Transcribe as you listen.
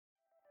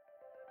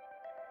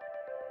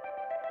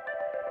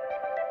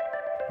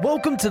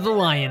Welcome to The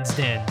Lion's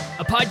Den,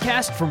 a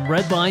podcast from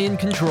Red Lion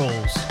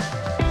Controls.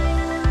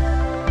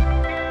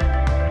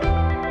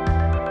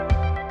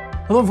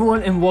 Hello,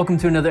 everyone, and welcome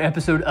to another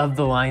episode of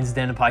The Lion's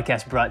Den, a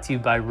podcast brought to you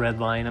by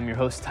Red Lion. I'm your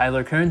host,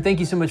 Tyler Kern. Thank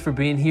you so much for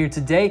being here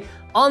today.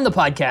 On the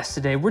podcast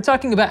today, we're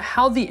talking about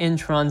how the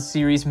N-Tron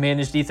series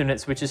managed Ethernet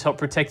switches help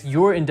protect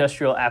your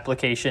industrial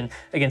application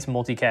against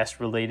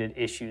multicast-related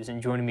issues. And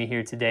joining me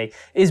here today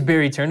is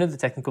Barry Turner, the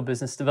Technical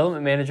Business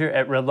Development Manager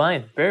at Red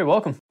Lion. Barry,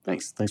 welcome.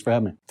 Thanks for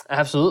having me.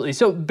 Absolutely.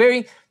 So,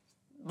 Barry,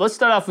 let's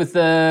start off with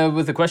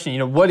the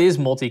question. What is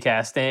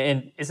multicast,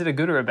 and is it a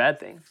good or a bad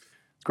thing?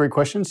 Great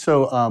question.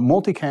 So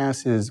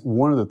multicast is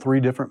one of the three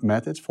different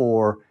methods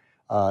for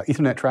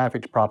Ethernet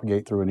traffic to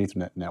propagate through an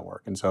Ethernet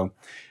network. And so,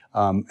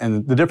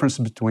 and the difference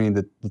between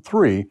the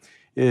three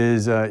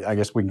is, I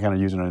guess we can kind of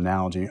use an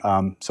analogy.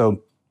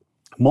 So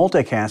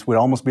multicast would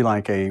almost be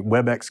like a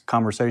WebEx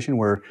conversation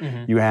where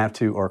you have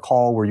to, or a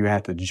call where you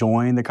have to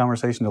join the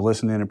conversation to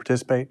listen in and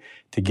participate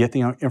to get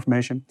the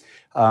information.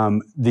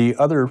 The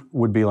other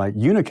would be like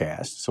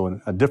unicast. So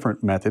a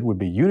different method would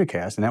be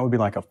unicast, and that would be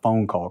like a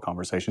phone call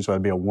conversation. So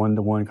that'd be a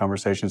one-to-one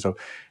conversation. So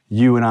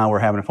you and I were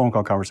having a phone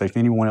call conversation.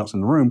 Anyone else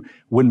in the room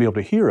wouldn't be able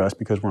to hear us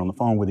because we're on the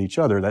phone with each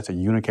other. That's a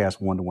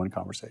unicast one-to-one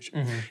conversation.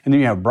 And then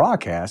you have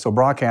broadcast. So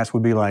broadcast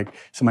would be like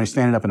somebody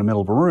standing up in the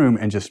middle of a room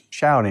and just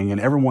shouting, and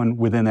everyone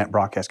within that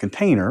broadcast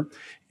container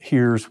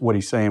hears what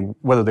he's saying,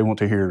 whether they want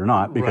to hear it or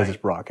not, because it's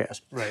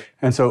broadcast. Right.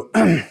 And so,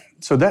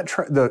 so that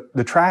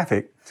the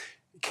traffic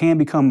can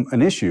become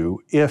an issue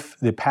if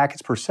the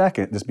packets per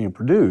second that's being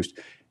produced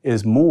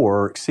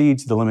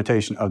exceeds the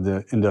limitation of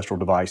the industrial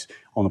device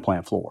on the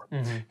plant floor.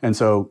 And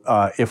so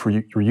if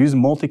we're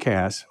using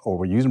multicast or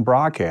we're using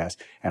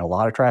broadcast and a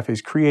lot of traffic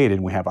is created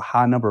and we have a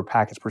high number of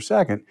packets per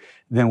second,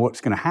 then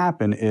what's going to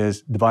happen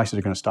is devices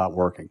are going to stop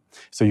working.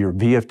 So your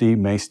VFD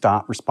may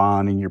stop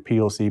responding, your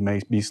PLC may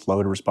be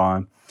slow to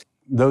respond.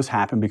 Those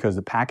happen because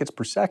the packets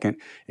per second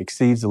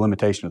exceeds the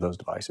limitation of those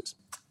devices.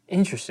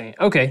 Interesting.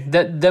 Okay,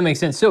 that makes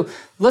sense. So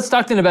let's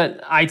talk then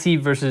about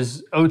IT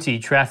versus OT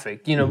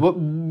traffic.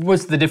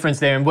 What's the difference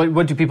there, and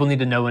what do people need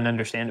to know and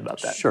understand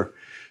about that? Sure.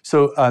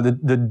 So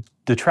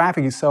the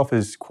traffic itself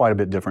is quite a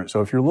bit different.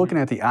 So if you're looking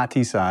at the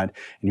IT side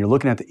and you're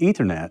looking at the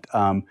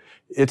Ethernet,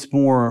 it's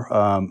more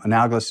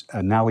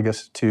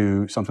analogous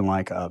to something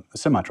like a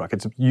semi-truck.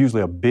 It's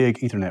usually a big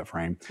Ethernet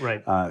frame,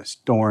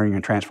 storing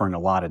and transferring a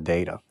lot of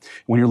data.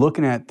 When you're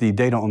looking at the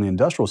data on the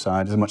industrial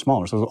side, it's much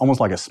smaller. So it's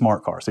almost like a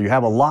smart car. So you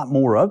have a lot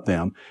more of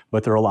them,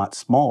 but they're a lot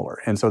smaller.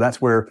 And so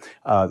that's where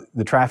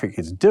the traffic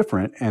is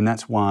different, and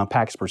that's why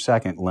packets per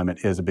second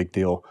limit is a big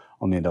deal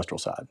on the industrial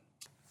side.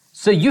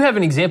 So you have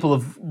an example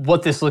of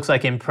what this looks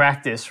like in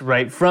practice,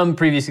 right, from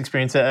previous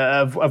experience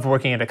of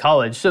working at a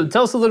college. So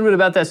tell us a little bit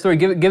about that story.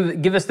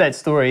 Give us that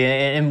story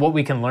and what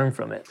we can learn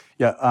from it.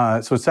 Yeah,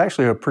 so it's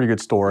actually a pretty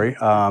good story.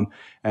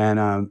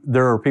 And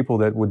there are people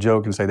that would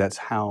joke and say that's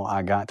how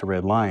I got to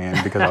Red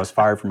Lion because I was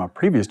fired from my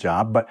previous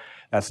job, but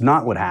that's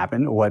not what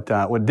happened. What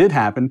did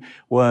happen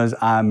was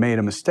I made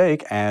a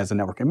mistake as a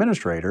network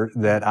administrator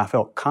that I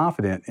felt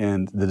confident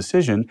in the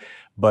decision,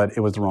 but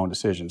it was the wrong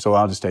decision. So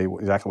I'll just tell you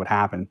exactly what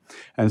happened.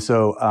 And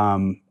so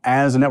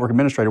as a network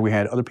administrator, we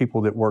had other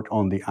people that worked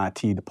on the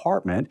IT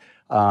department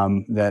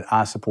that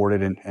I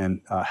supported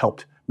and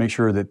helped make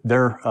sure that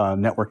their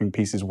networking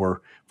pieces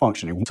were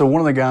functioning. So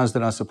one of the guys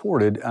that I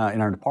supported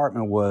in our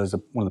department was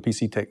one of the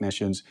PC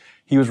technicians.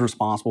 He was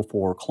responsible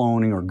for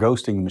cloning or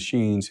ghosting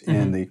machines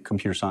in the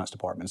computer science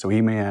department. So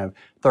he may have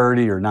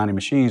 30 or 90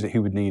 machines that he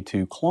would need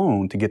to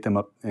clone to get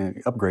them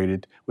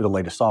upgraded with the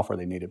latest software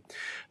they needed.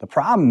 The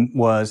problem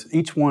was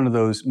each one of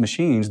those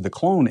machines, the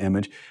clone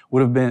image,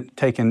 would have been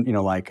taken,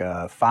 like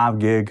 5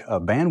 gig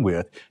of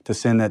bandwidth to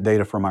send that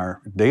data from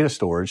our data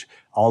storage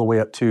all the way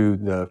up to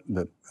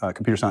the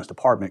computer science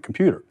department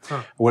computer.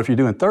 What if you're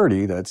doing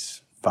 30,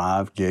 that's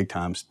 5 gig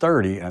times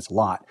 30, and that's a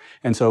lot.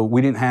 And so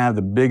we didn't have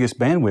the biggest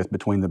bandwidth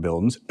between the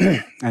buildings,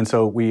 and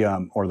so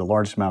or the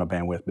largest amount of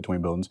bandwidth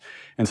between buildings.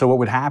 And so what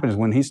would happen is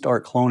when he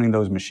started cloning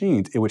those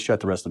machines, it would shut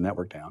the rest of the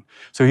network down.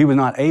 So he was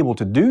not able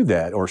to do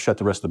that or shut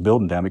the rest of the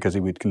building down because he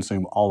would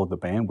consume all of the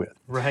bandwidth.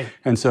 Right.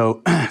 And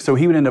so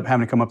he would end up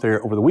having to come up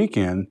there over the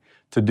weekend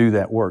to do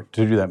that work,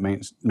 to do that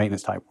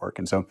maintenance type work.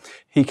 And so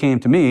he came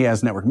to me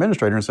as network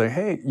administrator and say,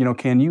 hey,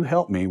 can you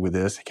help me with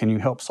this? Can you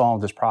help solve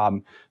this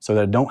problem so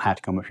that I don't have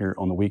to come up here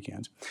on the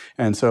weekends?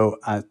 And so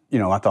I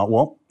thought,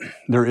 well,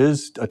 there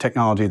is a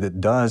technology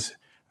that does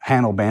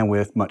handle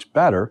bandwidth much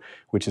better,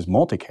 which is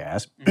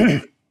multicast.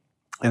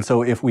 And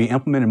so if we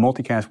implemented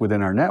multicast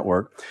within our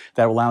network,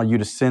 that will allow you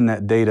to send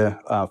that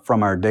data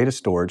from our data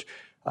storage,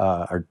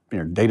 our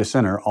data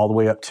center, all the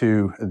way up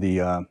to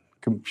the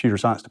computer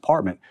science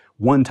department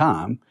one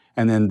time,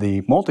 and then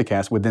the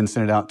multicast would then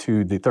send it out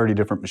to the 30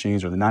 different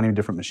machines or the 90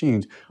 different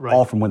machines,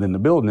 all from within the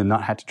building, and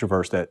not have to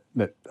traverse that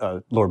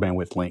lower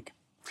bandwidth link.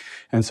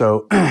 And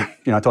so, I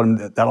told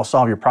him that'll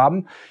solve your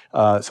problem.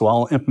 So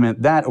I'll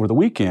implement that over the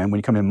weekend. When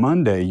you come in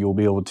Monday, you'll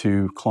be able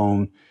to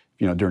clone,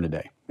 during the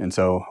day. And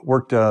so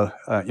worked. I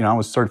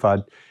was a certified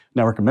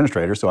network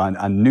administrator, so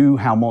I knew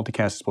how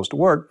multicast is supposed to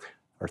work.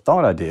 or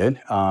thought I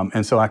did.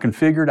 And so I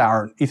configured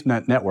our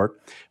Ethernet network,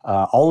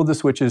 all of the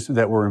switches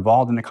that were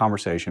involved in the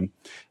conversation.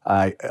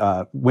 I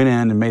went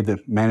in and made the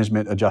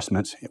management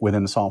adjustments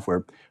within the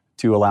software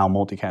to allow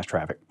multicast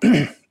traffic.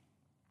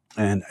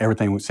 And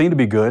everything seemed to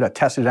be good. I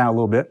tested it out a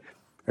little bit.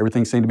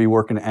 Everything seemed to be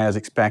working as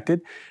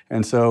expected.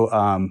 And so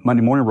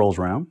Monday morning rolls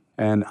around,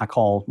 and I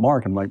call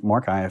Mark. I'm like,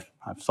 Mark, I've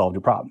solved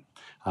your problem.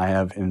 I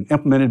have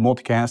implemented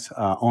multicast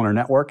on our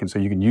network, and so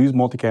you can use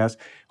multicast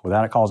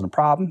without it causing a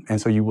problem.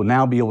 And so you will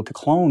now be able to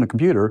clone a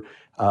computer,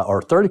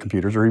 or 30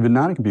 computers, or even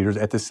 90 computers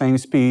at the same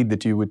speed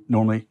that you would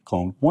normally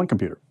clone one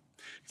computer.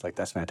 It's like,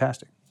 that's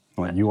fantastic.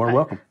 Well, you are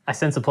welcome. I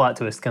sense a plot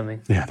twist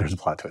coming. Yeah, there's a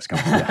plot twist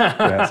coming. Yeah,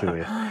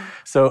 absolutely.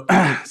 So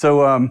I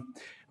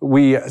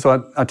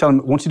tell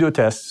him, once you do a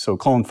test, so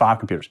clone 5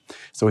 computers.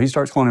 So he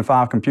starts cloning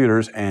 5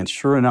 computers, and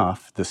sure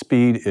enough, the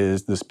speed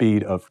is the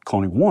speed of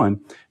cloning 1,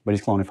 but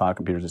he's cloning 5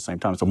 computers at the same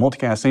time. So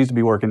multicast seems to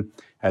be working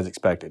as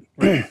expected.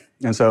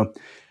 And so,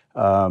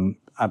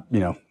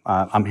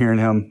 I'm hearing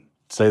him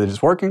say that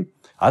it's working.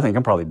 I think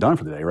I'm probably done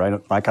for the day, right?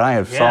 Like, I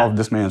have solved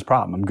this man's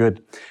problem. I'm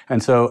good.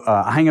 And so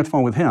I hang up the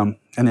phone with him,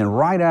 and then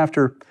right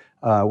after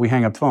we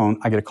hang up the phone,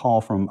 I get a call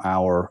from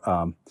our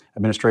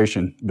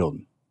administration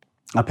building.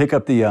 I pick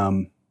up the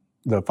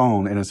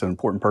phone, and it's an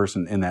important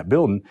person in that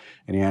building,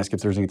 and he asks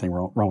if there's anything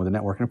wrong with the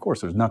network. And of course,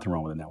 there's nothing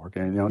wrong with the network.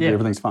 And,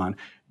 everything's fine.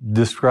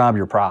 Describe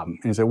your problem.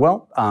 And he said,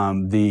 well,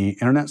 the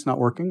internet's not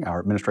working. Our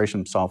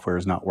administration software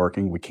is not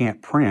working. We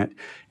can't print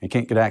and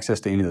can't get access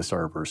to any of the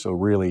servers. So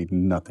really,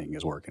 nothing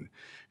is working.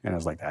 And I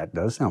was like, that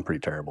does sound pretty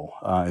terrible.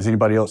 Is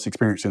anybody else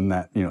experiencing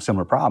that,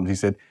 similar problems? He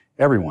said,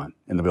 everyone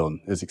in the building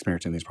is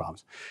experiencing these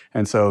problems.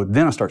 And so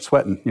then I start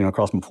sweating,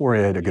 across my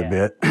forehead a good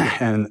bit.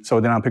 And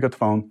so then I pick up the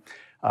phone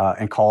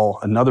and call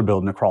another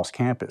building across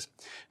campus.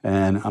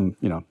 And I'm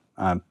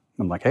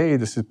like, hey,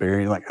 this is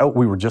Barry. Like, oh,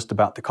 we were just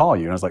about to call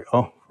you. And I was like,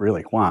 oh,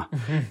 really? Why?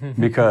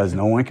 Because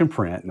no one can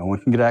print, no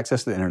one can get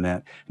access to the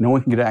internet, no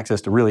one can get access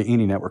to really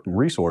any networking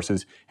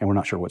resources, and we're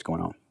not sure what's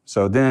going on.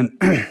 So then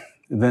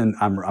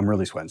I'm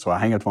really sweating. So I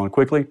hang up the phone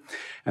quickly,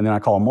 and then I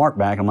call Mark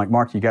back. I'm like,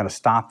 Mark, you got to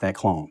stop that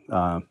clone.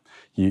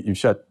 We've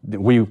shut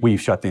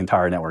the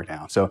entire network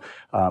down. So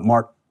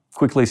Mark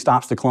quickly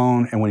stops the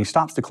clone, and when he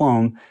stops the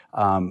clone,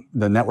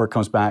 the network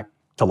comes back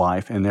to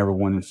life, and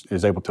everyone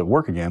is able to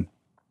work again.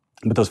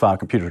 But those 5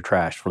 computers are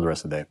trashed for the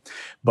rest of the day.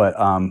 But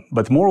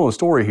the moral of the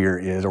story here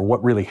is, or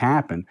what really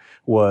happened,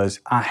 was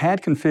I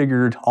had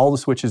configured all the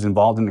switches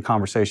involved in the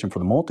conversation for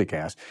the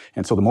multicast.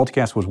 And so the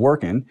multicast was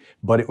working,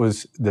 but it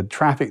was the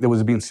traffic that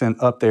was being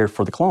sent up there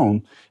for the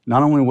clone.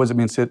 Not only was it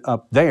being sent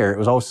up there, it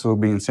was also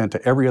being sent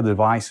to every other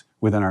device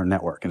within our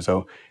network. And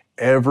so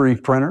every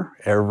printer,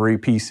 every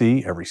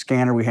PC, every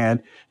scanner we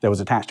had that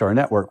was attached to our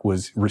network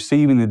was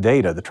receiving the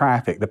data, the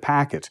traffic, the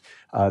packets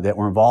that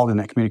were involved in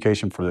that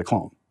communication for the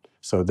clone.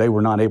 So they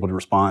were not able to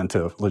respond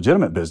to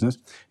legitimate business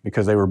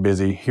because they were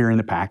busy hearing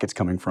the packets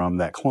coming from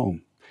that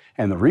clone.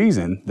 And the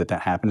reason that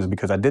happened is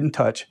because I didn't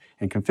touch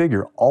and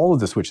configure all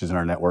of the switches in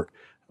our network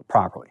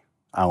properly.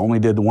 I only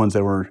did the ones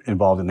that were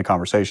involved in the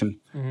conversation.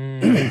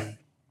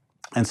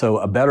 And so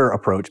a better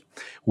approach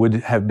would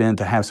have been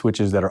to have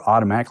switches that are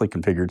automatically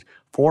configured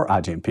for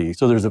IGMP.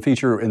 So there's a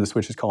feature in the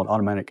switches called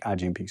automatic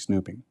IGMP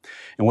snooping.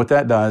 And what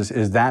that does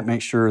is that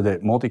makes sure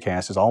that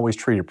multicast is always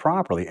treated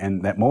properly,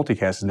 and that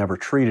multicast is never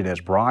treated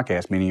as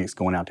broadcast, meaning it's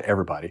going out to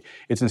everybody.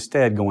 It's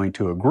instead going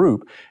to a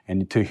group,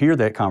 and to hear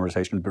that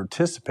conversation, to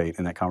participate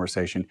in that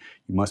conversation,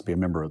 you must be a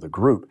member of the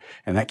group.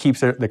 And that keeps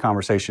the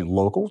conversation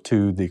local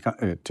to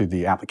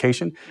the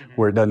application,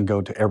 where it doesn't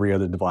go to every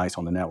other device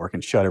on the network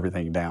and shut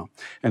everything down.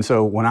 And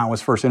so when I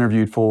was first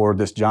interviewed for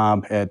this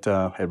job at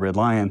Red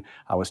Lion,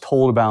 I was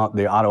told about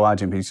the auto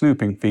IGMP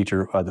snooping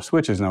feature of the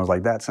switches, and I was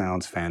like, that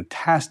sounds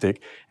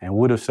fantastic, and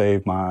would have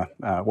saved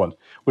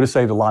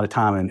a lot of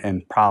time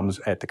and problems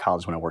at the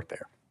college when I worked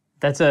there.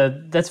 That's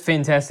a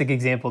fantastic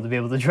example to be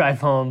able to drive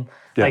home.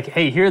 Yeah. Like,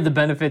 hey, here are the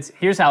benefits.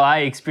 Here's how I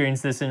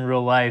experienced this in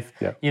real life.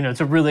 Yeah.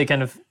 To really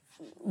kind of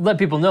let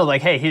people know,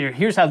 like, hey,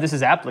 here's how this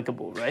is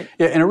applicable, right?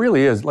 Yeah, and it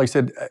really is. Like I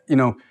said,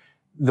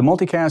 the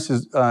multicast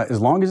is, as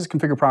long as it's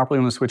configured properly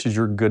on the switches,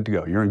 you're good to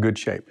go. You're in good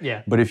shape.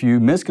 Yeah. But if you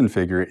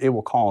misconfigure it, it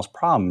will cause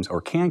problems,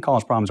 or can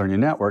cause problems on your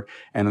network.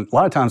 And a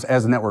lot of times,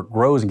 as the network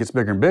grows and gets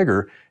bigger and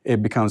bigger,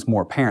 it becomes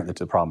more apparent that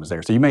the problem is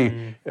there. So you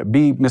may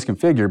be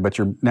misconfigured, but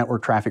your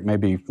network traffic may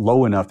be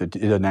low enough that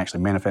it doesn't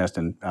actually manifest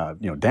in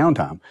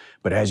downtime.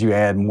 But as you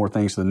add more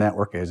things to the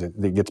network, as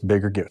it gets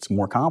bigger, gets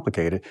more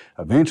complicated,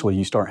 eventually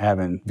you start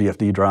having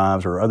VFD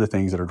drives or other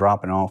things that are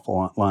dropping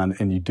offline,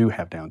 and you do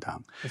have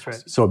downtime. That's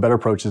right. So a better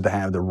approach is to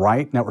have the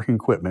right networking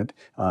equipment,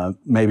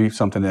 maybe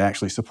something that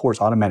actually supports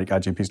automatic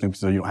IGMP snooping,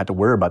 so you don't have to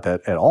worry about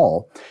that at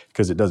all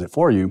because it does it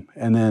for you,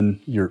 and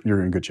then you're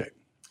in good shape.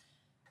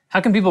 How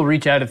can people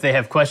reach out if they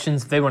have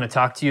questions, if they want to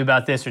talk to you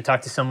about this or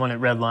talk to someone at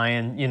Red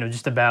Lion,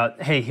 just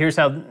about, hey, here's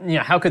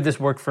how could this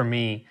work for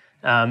me?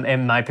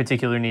 and my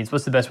particular needs,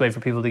 what's the best way for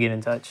people to get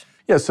in touch?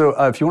 Yeah, so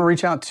if you want to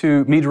reach out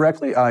to me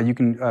directly, you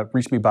can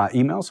reach me by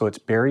email. So it's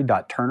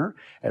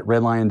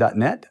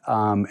barry.turner@redlion.net.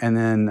 And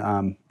then,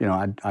 I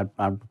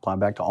reply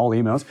back to all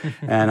emails.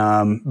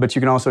 But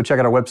you can also check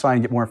out our website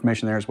and get more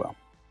information there as well.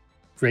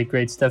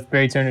 Great stuff.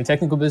 Barry Turner,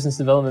 Technical Business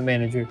Development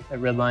Manager at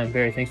Red Lion.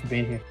 Barry, thanks for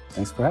being here.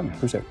 Thanks for having me.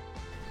 Appreciate it.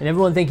 And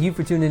everyone, thank you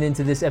for tuning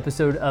into this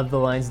episode of The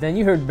Lion's Den.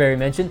 You heard Barry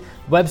mention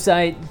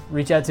website,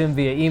 reach out to him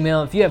via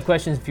email. If you have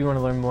questions, if you want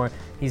to learn more,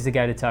 he's the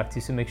guy to talk to,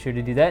 so make sure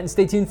to do that. And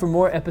stay tuned for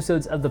more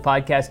episodes of the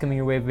podcast coming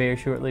your way very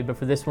shortly. But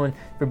for this one,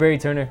 for Barry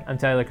Turner, I'm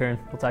Tyler Kern.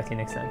 We'll talk to you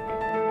next time.